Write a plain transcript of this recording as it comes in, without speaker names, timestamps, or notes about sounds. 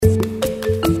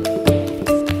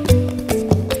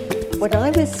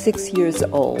was 6 years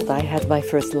old, I had my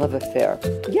first love affair.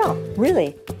 Yeah,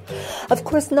 really. Of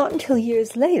course, not until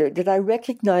years later did I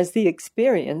recognize the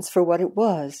experience for what it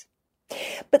was.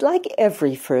 But like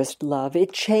every first love,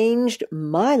 it changed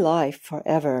my life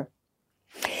forever.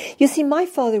 You see, my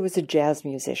father was a jazz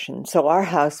musician, so our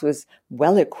house was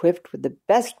well equipped with the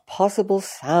best possible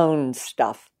sound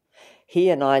stuff. He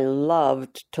and I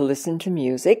loved to listen to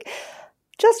music,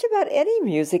 just about any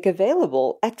music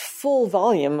available, at full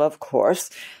volume, of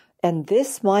course, and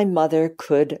this my mother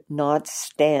could not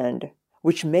stand,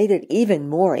 which made it even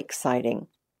more exciting.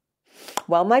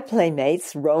 While my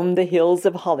playmates roamed the hills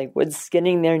of Hollywood,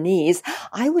 skinning their knees,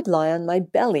 I would lie on my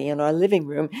belly in our living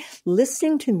room,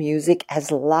 listening to music as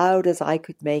loud as I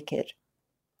could make it.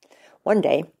 One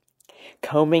day,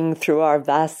 combing through our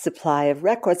vast supply of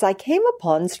records, I came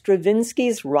upon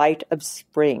Stravinsky's Rite of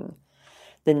Spring.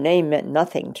 The name meant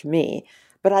nothing to me,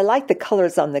 but I liked the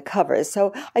colors on the cover,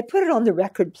 so I put it on the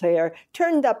record player,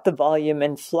 turned up the volume,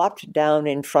 and flopped down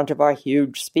in front of our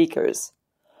huge speakers.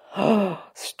 Oh,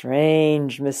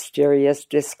 strange, mysterious,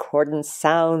 discordant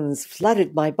sounds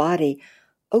flooded my body,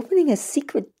 opening a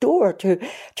secret door to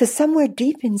somewhere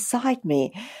deep inside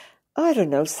me. I don't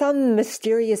know, some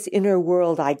mysterious inner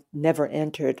world I'd never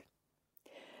entered.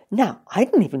 Now, I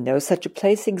didn't even know such a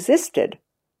place existed.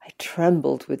 I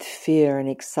trembled with fear and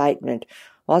excitement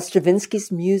while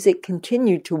Stravinsky's music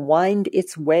continued to wind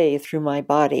its way through my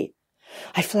body.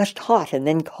 I flushed hot and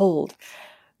then cold.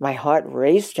 My heart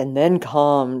raced and then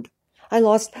calmed. I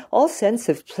lost all sense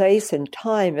of place and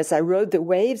time as I rode the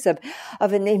waves of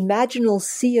an imaginal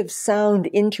sea of sound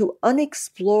into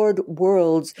unexplored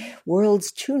worlds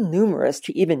too numerous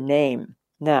to even name.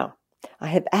 Now, I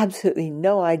have absolutely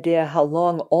no idea how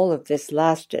long all of this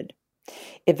lasted.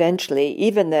 Eventually,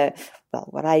 even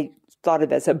what I thought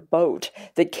of as a boat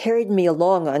that carried me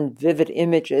along on vivid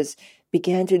images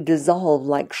began to dissolve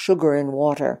like sugar in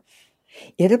water.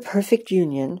 In a perfect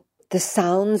union, the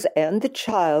sounds and the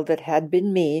child that had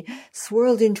been me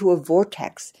swirled into a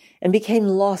vortex and became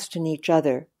lost in each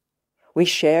other. We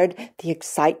shared the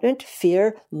excitement,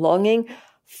 fear, longing,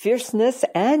 fierceness,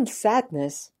 and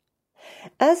sadness.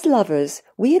 As lovers,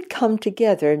 we had come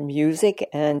together, music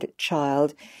and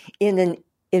child, in an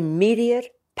immediate,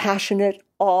 passionate,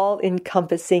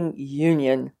 all-encompassing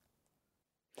union.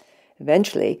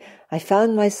 Eventually, I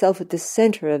found myself at the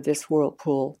center of this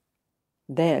whirlpool.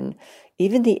 Then,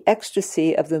 even the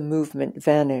ecstasy of the movement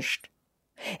vanished.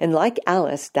 And like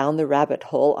Alice down the rabbit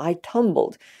hole, I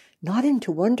tumbled, not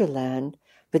into Wonderland,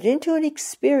 but into an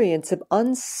experience of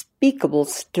unspeakable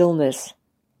stillness.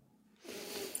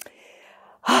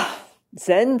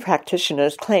 Zen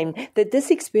practitioners claim that this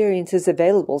experience is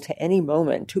available to any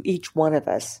moment to each one of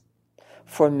us.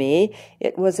 For me,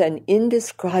 it was an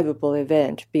indescribable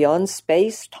event beyond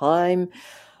space, time,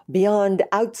 beyond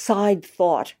outside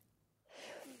thought.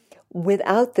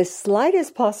 Without the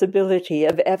slightest possibility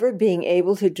of ever being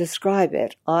able to describe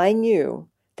it, I knew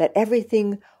that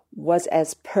everything was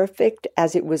as perfect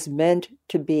as it was meant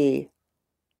to be.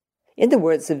 In the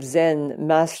words of Zen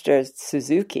Master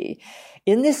Suzuki,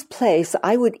 in this place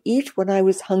I would eat when I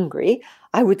was hungry,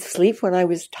 I would sleep when I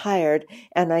was tired,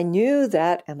 and I knew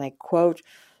that, and I quote,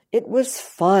 "It was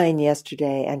fine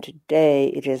yesterday, and today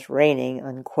it is raining,"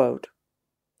 unquote.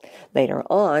 Later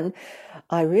on,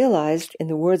 I realized, in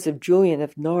the words of Julian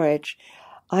of Norwich,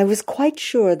 I was quite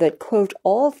sure that, quote,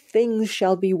 "all things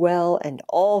shall be well, and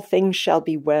all things shall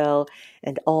be well,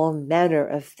 and all manner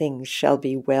of things shall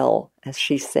be well," as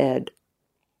she said.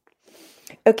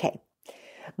 Okay,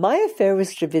 my affair with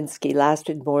Stravinsky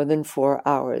lasted more than 4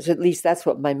 hours. At least that's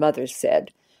what my mother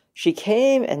said. She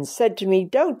came and said to me,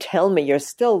 "Don't tell me you're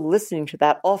still listening to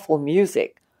that awful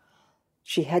music."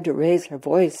 She had to raise her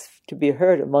voice to be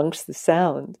heard amongst the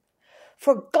sound.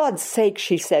 "For God's sake,"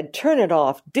 she said, "turn it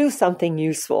off. Do something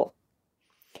useful."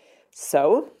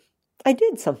 So I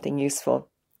did something useful.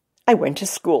 I went to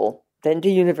school, then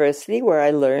to university, where I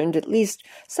learned at least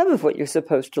some of what you're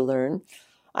supposed to learn.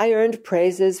 I earned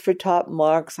praises for top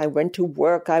marks. I went to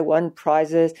work. I won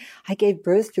prizes. I gave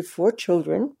birth to 4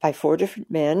 children by 4 different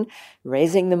men,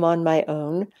 raising them on my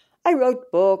own. I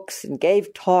wrote books and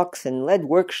gave talks and led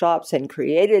workshops and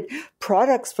created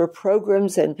products for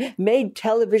programs and made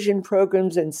television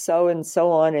programs and so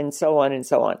on and so on and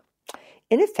so on.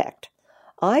 In effect,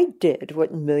 I did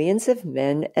what millions of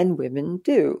men and women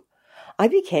do. I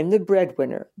became the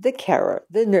breadwinner, the carer,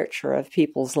 the nurturer of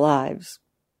people's lives.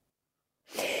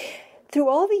 Through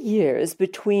all the years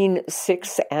between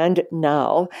 6 and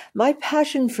now, my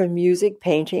passion for music,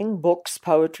 painting, books,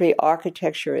 poetry,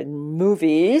 architecture, and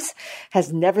movies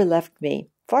has never left me.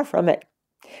 Far from it.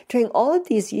 During all of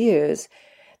these years,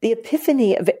 The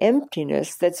epiphany of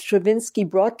emptiness that Stravinsky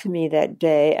brought to me that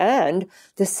day and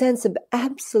the sense of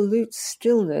absolute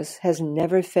stillness has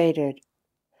never faded.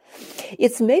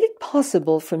 It's made it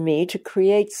possible for me to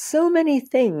create so many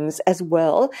things as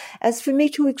well as for me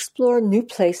to explore new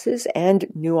places and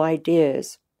new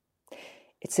ideas.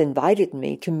 It's invited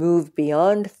me to move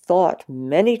beyond thought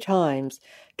many times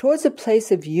towards a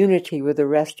place of unity with the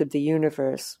rest of the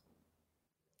universe.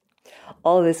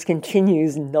 All this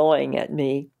continues gnawing at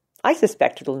me. I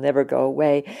suspect it'll never go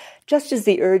away, just as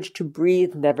the urge to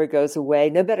breathe never goes away,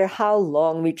 no matter how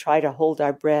long we try to hold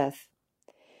our breath.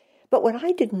 But what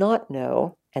I did not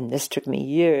know, and this took me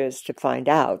years to find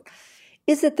out,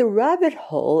 is that the rabbit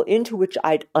hole into which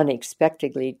I'd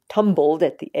unexpectedly tumbled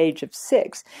at the age of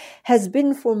 6 has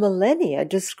been for millennia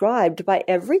described by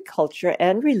every culture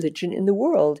and religion in the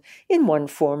world in one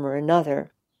form or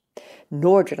another.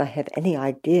 Nor did I have any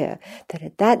idea that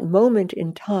at that moment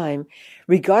in time,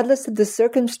 regardless of the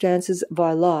circumstances of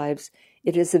our lives,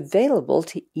 it is available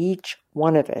to each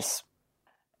one of us.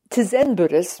 To Zen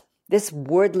Buddhists, this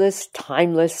wordless,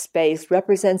 timeless space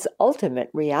represents ultimate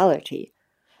reality,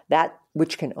 that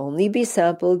which can only be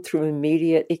sampled through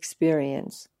immediate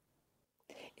experience.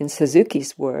 In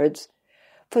Suzuki's words,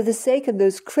 for the sake of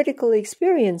those critical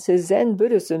experiences, Zen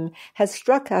Buddhism has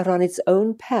struck out on its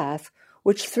own path,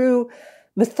 which through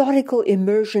methodical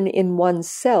immersion in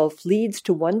oneself leads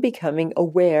to one becoming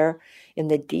aware in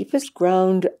the deepest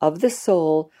ground of the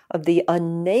soul of the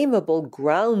unnameable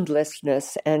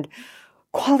groundlessness and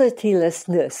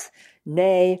qualitylessness,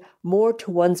 nay, more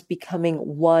to one's becoming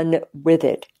one with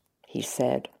it, he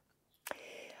said.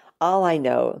 All I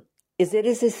know is it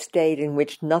is a state in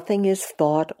which nothing is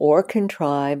thought or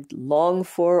contrived, longed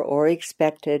for or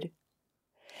expected.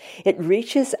 It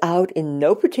reaches out in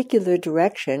no particular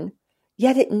direction,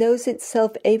 yet it knows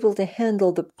itself able to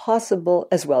handle the possible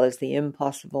as well as the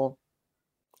impossible.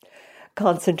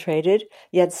 Concentrated,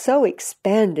 yet so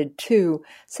expanded too,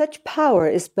 such power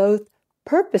is both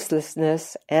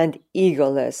purposelessness and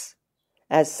egoless.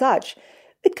 As such,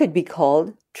 it could be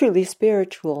called truly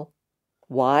spiritual.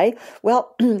 Why?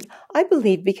 Well, I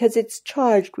believe because it's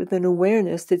charged with an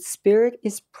awareness that spirit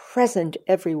is present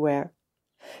everywhere.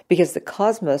 Because the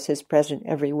cosmos is present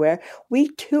everywhere, we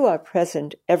too are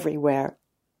present everywhere.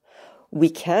 We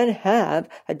can have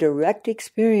a direct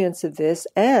experience of this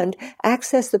and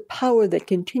access the power that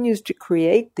continues to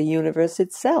create the universe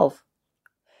itself.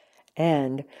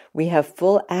 And we have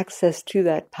full access to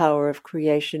that power of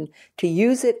creation to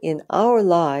use it in our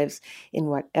lives in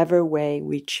whatever way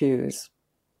we choose.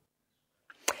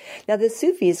 Now, the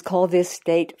Sufis call this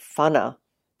state fana,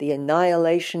 the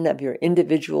annihilation of your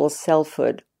individual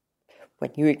selfhood.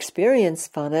 When you experience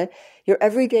fana, your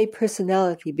everyday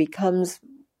personality becomes,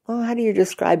 how do you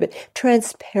describe it?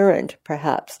 Transparent,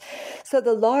 perhaps. So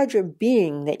the larger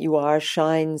being that you are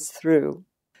shines through.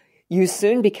 You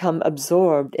soon become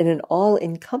absorbed in an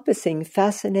all-encompassing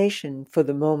fascination for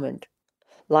the moment.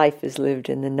 Life is lived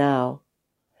in the now.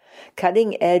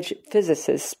 Cutting-edge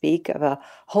physicists speak of a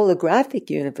holographic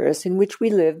universe in which we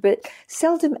live, but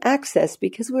seldom access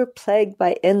because we're plagued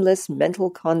by endless mental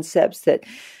concepts that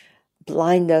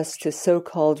blind us to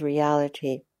so-called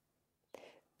reality.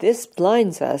 This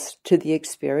blinds us to the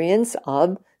experience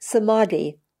of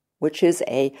samadhi, which is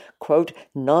a, quote,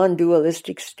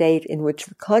 non-dualistic state in which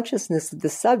the consciousness of the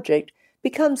subject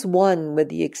becomes one with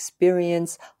the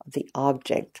experience of the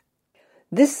object.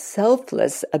 This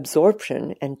selfless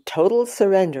absorption and total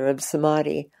surrender of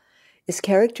samadhi is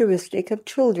characteristic of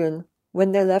children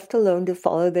when they're left alone to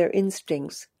follow their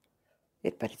instincts.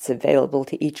 But it's available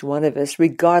to each one of us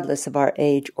regardless of our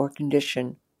age or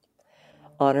condition.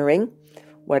 Honoring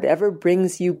whatever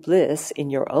brings you bliss in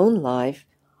your own life,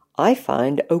 I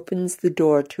find opens the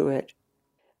door to it.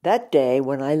 That day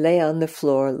when I lay on the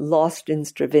floor lost in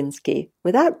Stravinsky,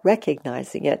 without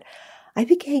recognizing it, I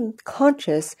became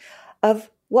conscious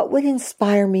of what would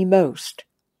inspire me most,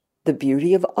 the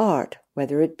beauty of art,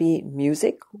 whether it be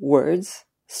music, words,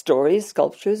 stories,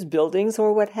 sculptures, buildings,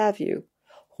 or what have you.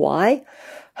 Why?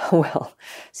 Well,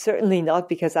 certainly not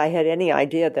because I had any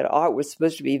idea that art was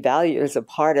supposed to be valued as a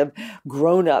part of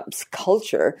grown-ups'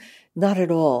 culture. Not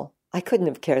at all. I couldn't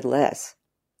have cared less.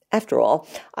 After all,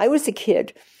 I was a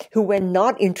kid who, when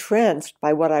not entranced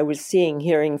by what I was seeing,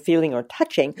 hearing, feeling, or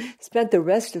touching, spent the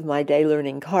rest of my day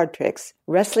learning card tricks,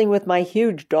 wrestling with my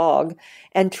huge dog,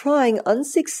 and trying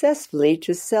unsuccessfully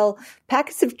to sell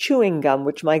packets of chewing gum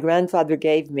which my grandfather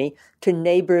gave me to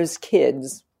neighbors'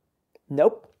 kids.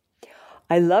 Nope.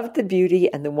 I loved the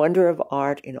beauty and the wonder of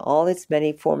art in all its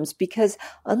many forms because,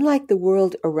 unlike the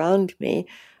world around me,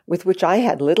 with which I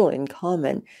had little in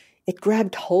common, It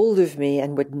grabbed hold of me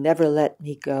and would never let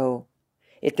me go.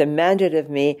 It demanded of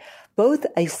me both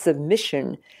a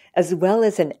submission as well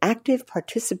as an active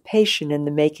participation in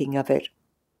the making of it.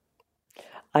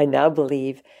 I now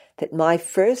believe that my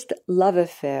first love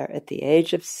affair at the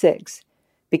age of 6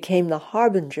 became the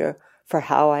harbinger for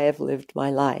how I have lived my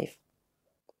life.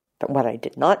 But what I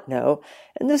did not know,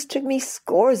 and this took me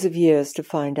scores of years to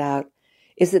find out,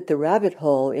 is that the rabbit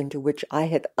hole into which I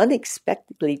had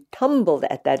unexpectedly tumbled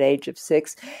at that age of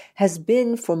 6 has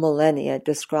been for millennia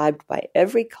described by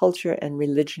every culture and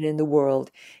religion in the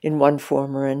world in one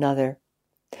form or another.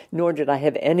 Nor did I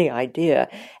have any idea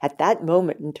at that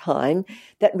moment in time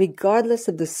that regardless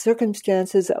of the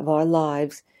circumstances of our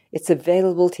lives, it's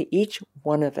available to each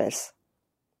one of us.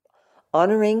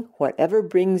 Honoring whatever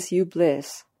brings you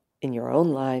bliss in your own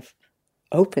life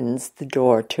opens the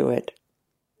door to it.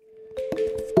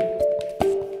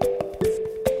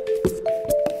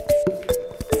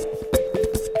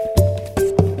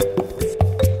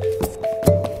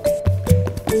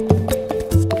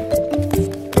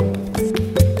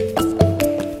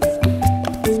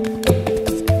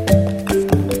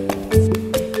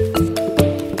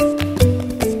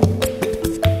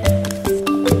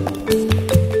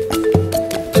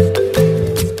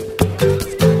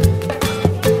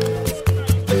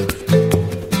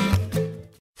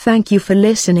 Thank you for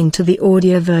listening to the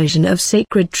audio version of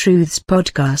Sacred Truths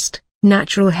podcast,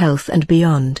 Natural Health and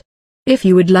Beyond. If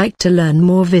you would like to learn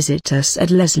more, visit us at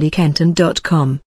lesliekenton.com.